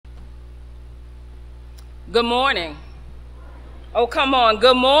Good morning. Oh, come on.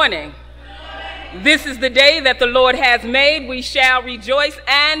 Good morning. This is the day that the Lord has made. We shall rejoice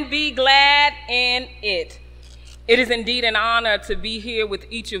and be glad in it. It is indeed an honor to be here with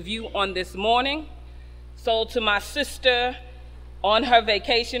each of you on this morning. So to my sister on her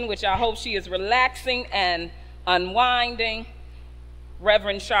vacation, which I hope she is relaxing and unwinding,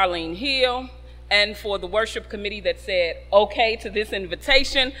 Reverend Charlene Hill, and for the worship committee that said okay to this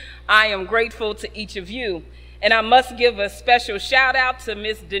invitation, I am grateful to each of you. And I must give a special shout out to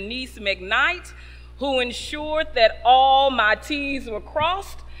Miss Denise McKnight, who ensured that all my T's were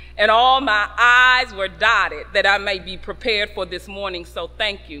crossed and all my I's were dotted, that I may be prepared for this morning, so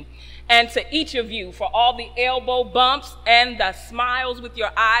thank you. And to each of you for all the elbow bumps and the smiles with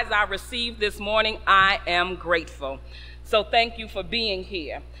your eyes I received this morning, I am grateful. So thank you for being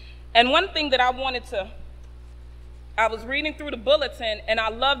here. And one thing that I was reading through the bulletin, and I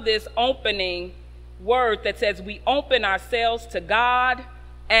love this opening word that says we open ourselves to God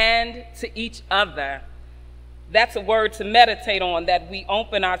and to each other. That's a word to meditate on, that we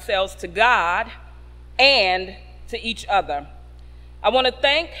open ourselves to God and to each other. I want to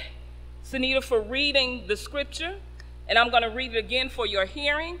thank Sunita for reading the scripture, and I'm going to read it again for your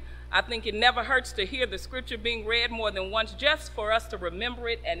hearing. I think it never hurts to hear the scripture being read more than once, just for us to remember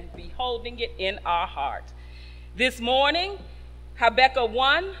it and be holding it in our heart. This morning, Habakkuk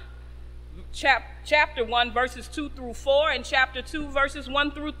 1, chapter 1, verses 2 through 4, and chapter 2, verses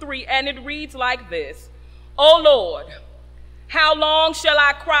 1 through 3, and it reads like this. O Lord, how long shall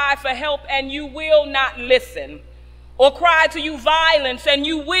I cry for help and you will not listen, or cry to you violence and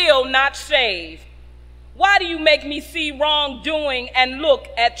you will not save? Why do you make me see wrongdoing and look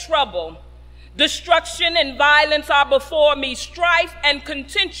at trouble? Destruction and violence are before me. Strife and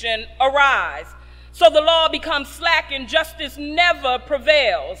contention arise. So the law becomes slack and justice never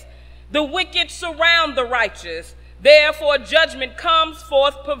prevails. The wicked surround the righteous. Therefore judgment comes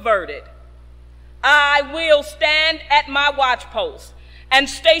forth perverted. I will stand at my watchpost and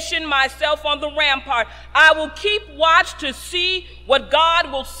station myself on the rampart. I will keep watch to see what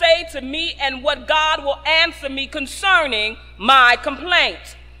God will say to me and what God will answer me concerning my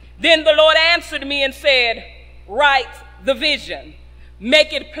complaint. Then the Lord answered me and said, write the vision,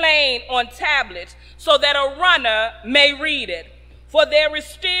 make it plain on tablets so that a runner may read it. For there is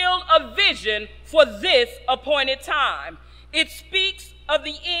still a vision for this appointed time. It speaks of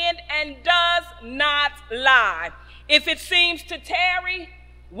the end and does not lie. If it seems to tarry,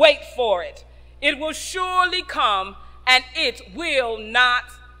 wait for it. It will surely come, and it will not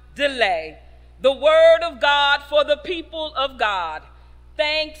delay. The word of God for the people of God.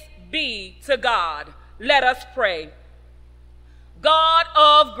 Thanks be to God. Let us pray. God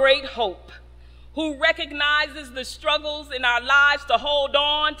of great hope, who recognizes the struggles in our lives to hold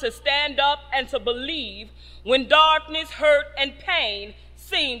on, to stand up, and to believe when darkness, hurt, and pain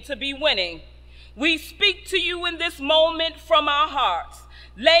seem to be winning. We speak to you in this moment from our hearts,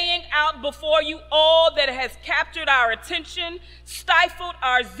 laying out before you all that has captured our attention, stifled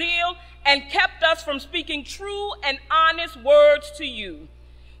our zeal, and kept us from speaking true and honest words to you.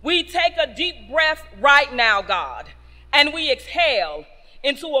 We take a deep breath right now, God, and we exhale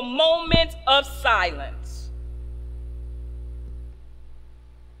into a moment of silence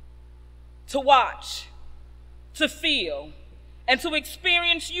to watch, to feel, and to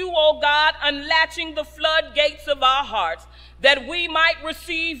experience you, O God, unlatching the floodgates of our hearts, that we might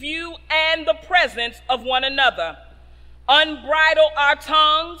receive you and the presence of one another. Unbridle our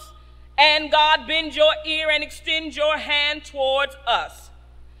tongues, and God, bend your ear and extend your hand towards us.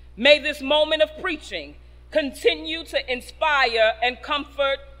 May this moment of preaching continue to inspire and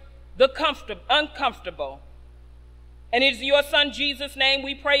comfort the uncomfortable. And it is your Son, Jesus' name,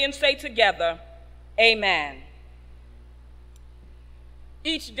 we pray and say together, amen.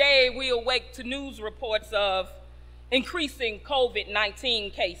 Each day we awake to news reports of increasing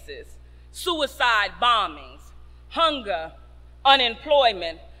COVID-19 cases, suicide bombings, hunger,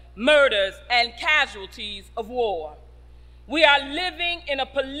 unemployment, murders, and casualties of war. We are living in a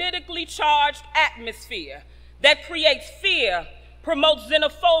politically charged atmosphere that creates fear, promotes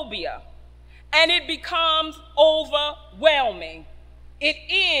xenophobia, and it becomes overwhelming. It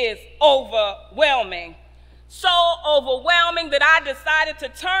is overwhelming. So overwhelming that I decided to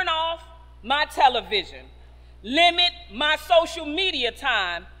turn off my television, limit my social media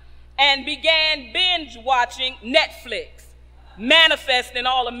time, and began binge watching Netflix, Manifesting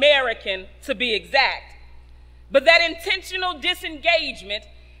All American to be exact. But that intentional disengagement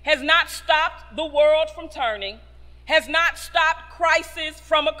has not stopped the world from turning, has not stopped crisis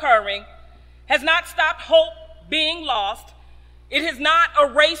from occurring, has not stopped hope being lost. It has not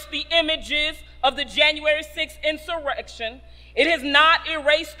erased the images of the January 6th insurrection. It has not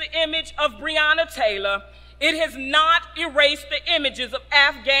erased the image of Breonna Taylor. It has not erased the images of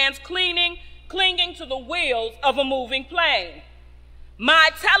Afghans clinging to the wheels of a moving plane.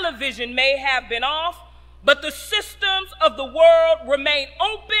 My television may have been off, but the systems of the world remain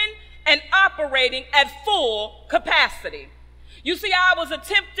open and operating at full capacity. You see, I was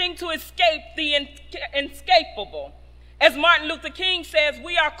attempting to escape the inescapable. As Martin Luther King says,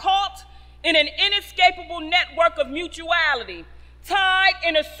 we are caught in an inescapable network of mutuality, tied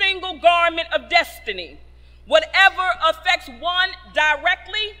in a single garment of destiny. Whatever affects one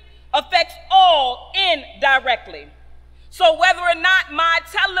directly affects all indirectly. So whether or not my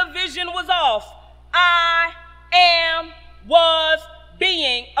television was off, I was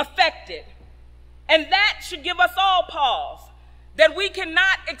being affected. And that should give us all pause, that we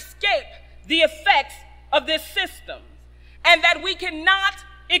cannot escape the effects of this system, and that we cannot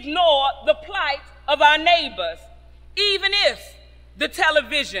ignore the plight of our neighbors, even if the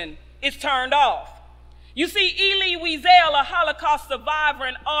television is turned off. You see, Elie Wiesel, a Holocaust survivor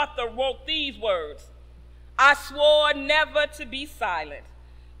and author, wrote these words: I swore never to be silent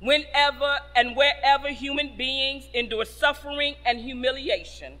whenever and wherever human beings endure suffering and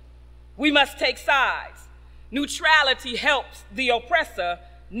humiliation. We must take sides. Neutrality helps the oppressor,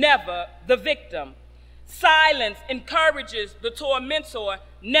 never the victim. Silence encourages the tormentor,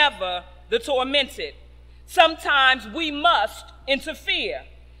 never the tormented. Sometimes we must interfere.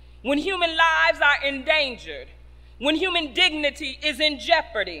 When human lives are endangered, when human dignity is in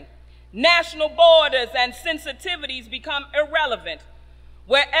jeopardy, national borders and sensitivities become irrelevant.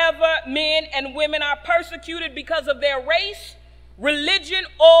 Wherever men and women are persecuted because of their race, religion,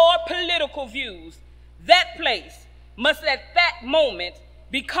 or political views, that place must at that moment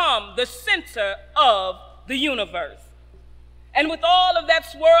become the center of the universe. And with all of that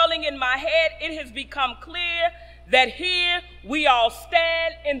swirling in my head, it has become clear that here we all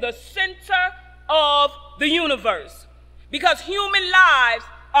stand in the center of the universe, because human lives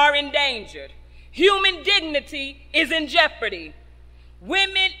are endangered. Human dignity is in jeopardy.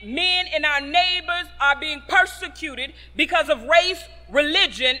 Women, men, and our neighbors are being persecuted because of race,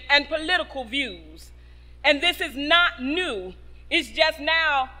 religion, and political views. And this is not new. It's just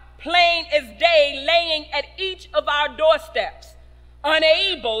now plain as day laying at each of our doorsteps,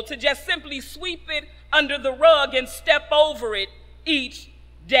 unable to just simply sweep it under the rug and step over it each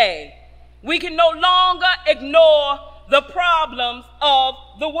day. We can no longer ignore the problems of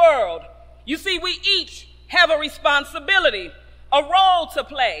the world. You see, we each have a responsibility, a role to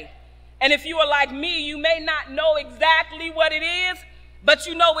play. And if you are like me, you may not know exactly what it is, but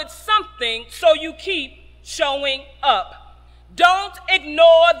you know it's something, so you keep showing up. Don't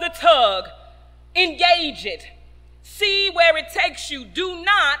ignore the tug. Engage it. See where it takes you. Do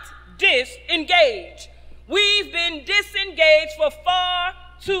not disengage. We've been disengaged for far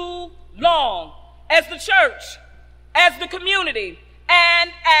too long as the church, as the community,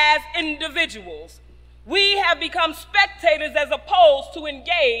 and as individuals. We have become spectators as opposed to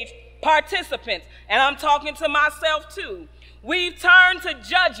engaged participants. And I'm talking to myself too. We've turned to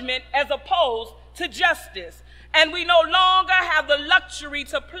judgment as opposed to justice. And we no longer have the luxury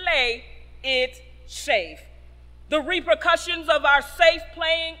to play it safe. The repercussions of our safe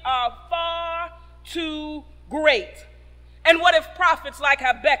playing are far too great. And what if prophets like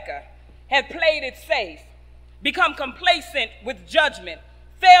Habakkuk had played it safe, become complacent with judgment,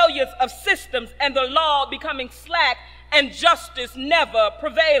 failures of systems and the law becoming slack and justice never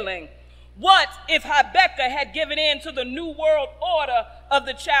prevailing? What if Habakkuk had given in to the new world order of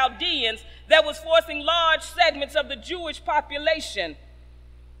the Chaldeans that was forcing large segments of the Jewish population?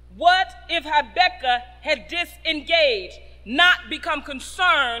 What if Habakkuk had disengaged, not become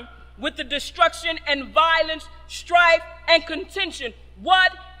concerned with the destruction and violence, strife and contention?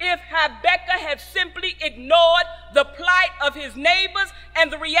 What if Habakkuk had simply ignored the plight of his neighbors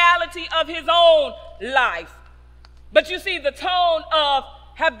and the reality of his own life? But you see, the tone of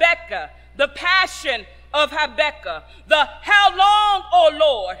Habakkuk, the passion of Habakkuk, the "how long, O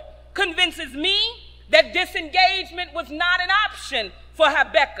Lord," convinces me that disengagement was not an option for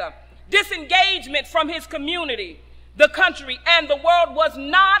Habakkuk. Disengagement from his community, the country, and the world was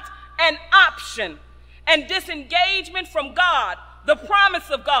not an option. And disengagement from God, the promise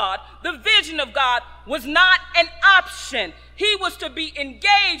of God, the vision of God, was not an option. He was to be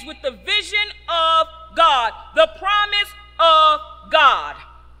engaged with the vision of God, the promise of God.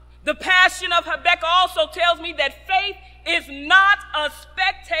 The passion of Habakkuk also tells me that faith is not a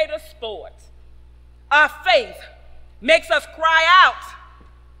spectator sport. Our faith makes us cry out.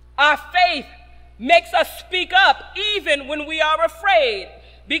 Our faith makes us speak up even when we are afraid.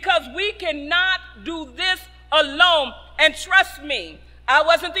 because we cannot do this alone. And trust me, I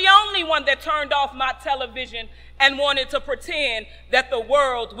wasn't the only one that turned off my television and wanted to pretend that the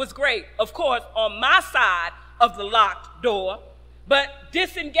world was great. Of course, on my side of the locked door. But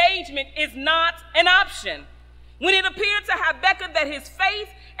disengagement is not an option. When it appeared to Habakkuk that his faith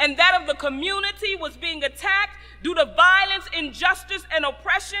and that of the community was being attacked due to violence, injustice, and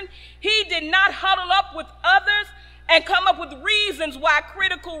oppression, he did not huddle up with others and come up with reasons why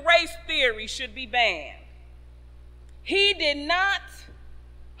critical race theory should be banned. He did not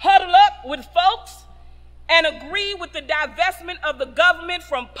huddle up with folks and agree with the divestment of the government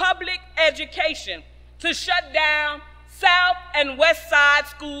from public education to shut down South and West Side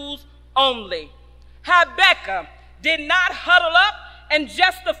schools only. Habakkuk did not huddle up and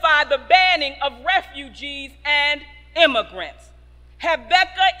justify the banning of refugees and immigrants.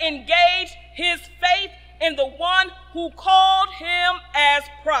 Habakkuk engaged his faith in the one who called him as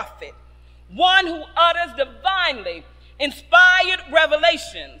prophet, one who utters divinely inspired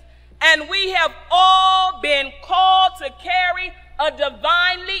revelations. And we have all been called to carry a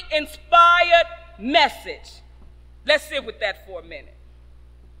divinely inspired message. Let's sit with that for a minute.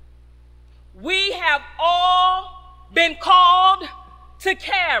 We have all been called to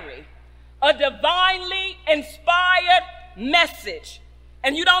carry a divinely inspired message.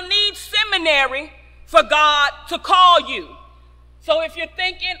 And you don't need seminary for God to call you. So if you're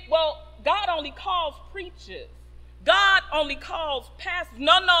thinking, well, God only calls preachers, God only calls pastors.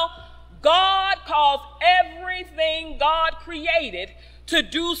 No. God calls everything God created to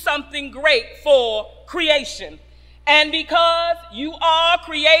do something great for creation. And because you are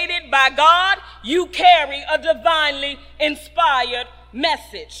created by God, you carry a divinely inspired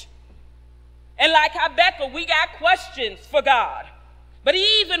message. And like Habakkuk, we got questions for God. But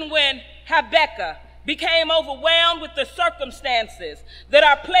even when Habakkuk became overwhelmed with the circumstances that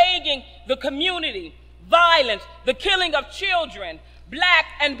are plaguing the community, violence, the killing of children, black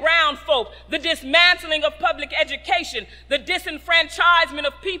and brown folk, the dismantling of public education, the disenfranchisement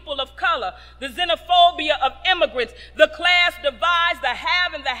of people of color, the xenophobia of immigrants, the class divides, the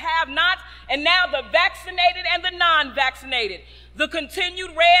have and the have-nots, and now the vaccinated and the non-vaccinated, the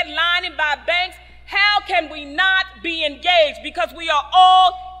continued redlining by banks. How can we not be engaged? Because we are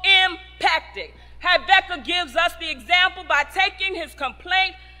all impacted. Habakkuk gives us the example by taking his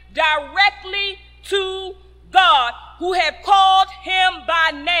complaint directly to God, who had called him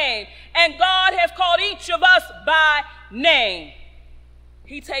by name, and God has called each of us by name.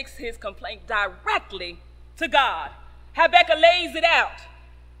 He takes his complaint directly to God. Habakkuk lays it out.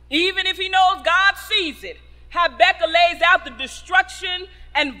 Even if he knows God sees it, Habakkuk lays out the destruction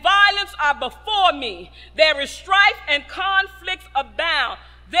and violence are before me. There is strife and conflicts abound.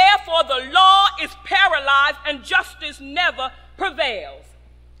 Therefore the law is paralyzed and justice never prevails.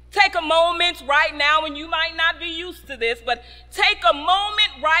 Take a moment right now, and you might not be used to this, but take a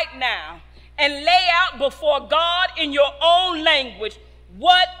moment right now and lay out before God in your own language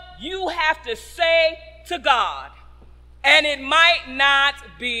what you have to say to God. And it might not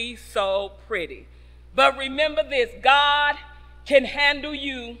be so pretty. But remember this, God can handle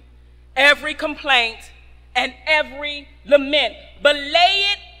you, every complaint and every lament. But lay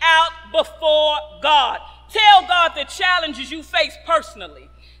it out before God. Tell God the challenges you face personally.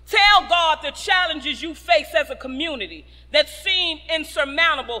 Tell God the challenges you face as a community that seem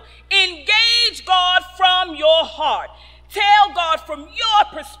insurmountable. Engage God from your heart. Tell God from your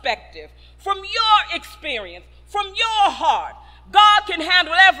perspective, from your experience, from your heart. God can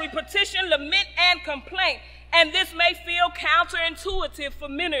handle every petition, lament, and complaint. And this may feel counterintuitive for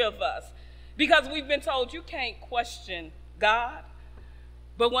many of us because we've been told you can't question God.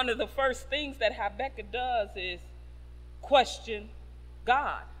 But one of the first things that Habakkuk does is question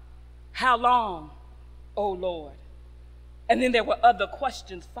God. How long, O Lord? And then there were other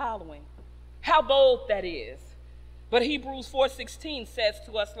questions following. How bold that is. But Hebrews 4:16 says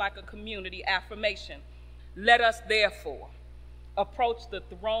to us like a community affirmation, let us therefore approach the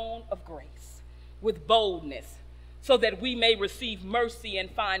throne of grace with boldness so that we may receive mercy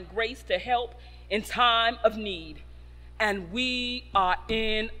and find grace to help in time of need. And we are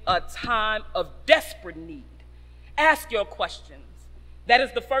in a time of desperate need. Ask your questions. That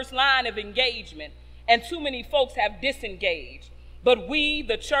is the first line of engagement, and too many folks have disengaged. But we,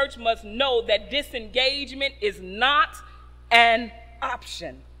 the church, must know that disengagement is not an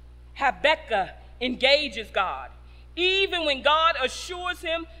option. Habakkuk engages God, even when God assures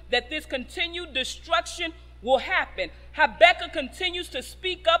him that this continued destruction will happen. Habakkuk continues to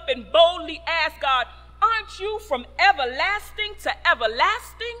speak up and boldly ask God, aren't you from everlasting to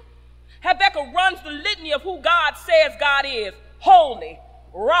everlasting? Habakkuk runs the litany of who God says God is. Holy,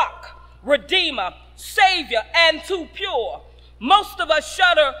 rock, redeemer, savior, and too pure. Most of us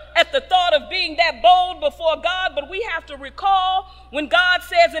shudder at the thought of being that bold before God, but we have to recall when God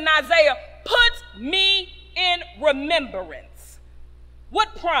says in Isaiah, put me in remembrance.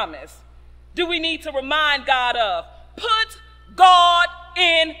 What promise do we need to remind God of? Put God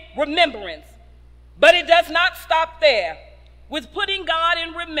in remembrance. But it does not stop there with putting God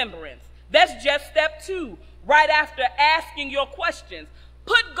in remembrance. That's just step 2, right after asking your questions.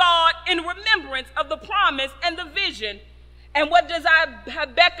 Put God in remembrance of the promise and the vision. And what does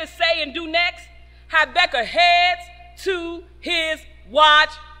Habakkuk say and do next? Habakkuk heads to his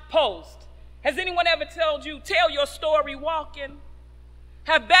watch post. Has anyone ever told you, tell your story walking?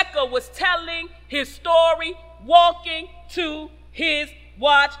 Habakkuk was telling his story walking to his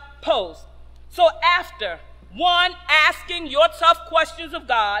watch post. So after 1, asking your tough questions of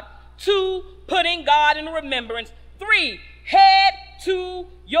God, 2, putting God in remembrance, 3, head to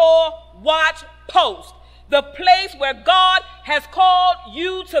your watch post, the place where God has called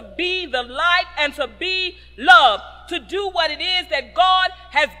you to be the light and to be love, to do what it is that God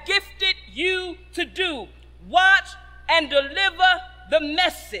has gifted you to do. Watch and deliver the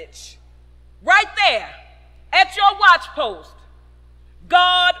message. Right there at your watch post,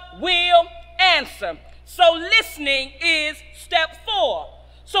 God will answer. So listening is step 4.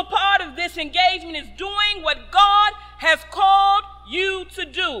 So part of this engagement is doing what God has called you to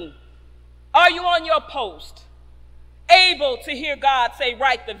do. Are you on your post? Able to hear God say,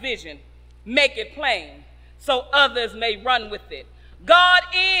 write the vision, make it plain, so others may run with it. God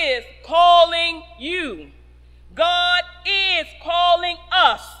is calling you. God is calling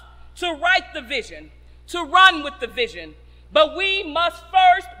us to write the vision, to run with the vision. But we must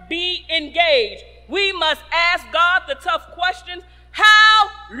first be engaged. We must ask God the tough questions. How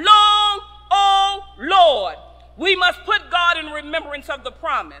long, oh Lord? We must put God in remembrance of the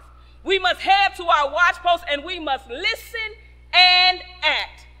promise. We must head to our watch post and we must listen and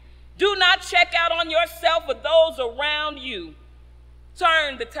act. Do not check out on yourself or those around you.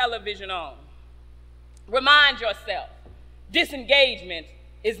 Turn the television on. Remind yourself, disengagement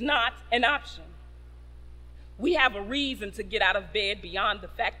is not an option. We have a reason to get out of bed beyond the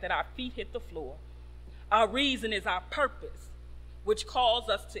fact that our feet hit the floor. Our reason is our purpose, which calls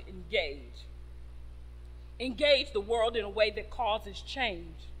us to engage. Engage the world in a way that causes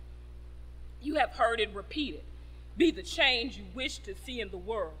change. You have heard it repeated. Be the change you wish to see in the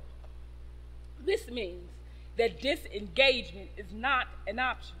world. This means that disengagement is not an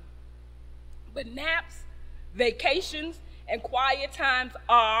option. But naps, vacations, and quiet times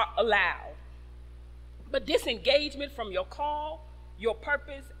are allowed. But disengagement from your call, your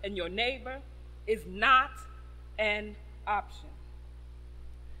purpose, and your neighbor is not an option.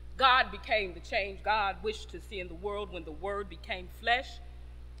 God became the change God wished to see in the world when the Word became flesh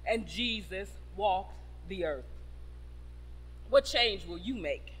and Jesus walked the earth. What change will you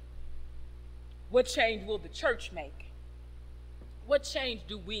make? What change will the church make? What change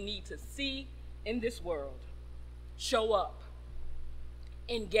do we need to see in this world? Show up,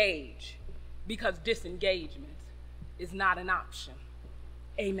 engage, because disengagement is not an option.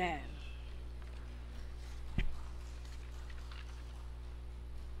 Amen.